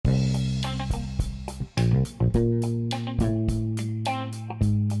Good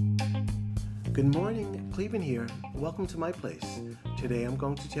morning, Cleveland here. Welcome to my place. Today I'm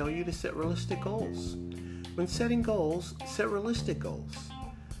going to tell you to set realistic goals. When setting goals, set realistic goals.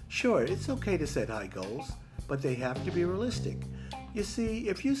 Sure, it's okay to set high goals, but they have to be realistic. You see,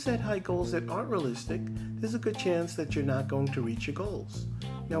 if you set high goals that aren't realistic, there's a good chance that you're not going to reach your goals.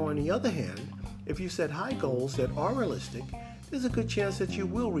 Now, on the other hand, if you set high goals that are realistic, there's a good chance that you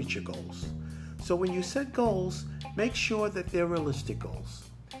will reach your goals. So when you set goals, make sure that they're realistic goals.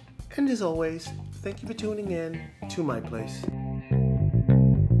 And as always, thank you for tuning in to my place.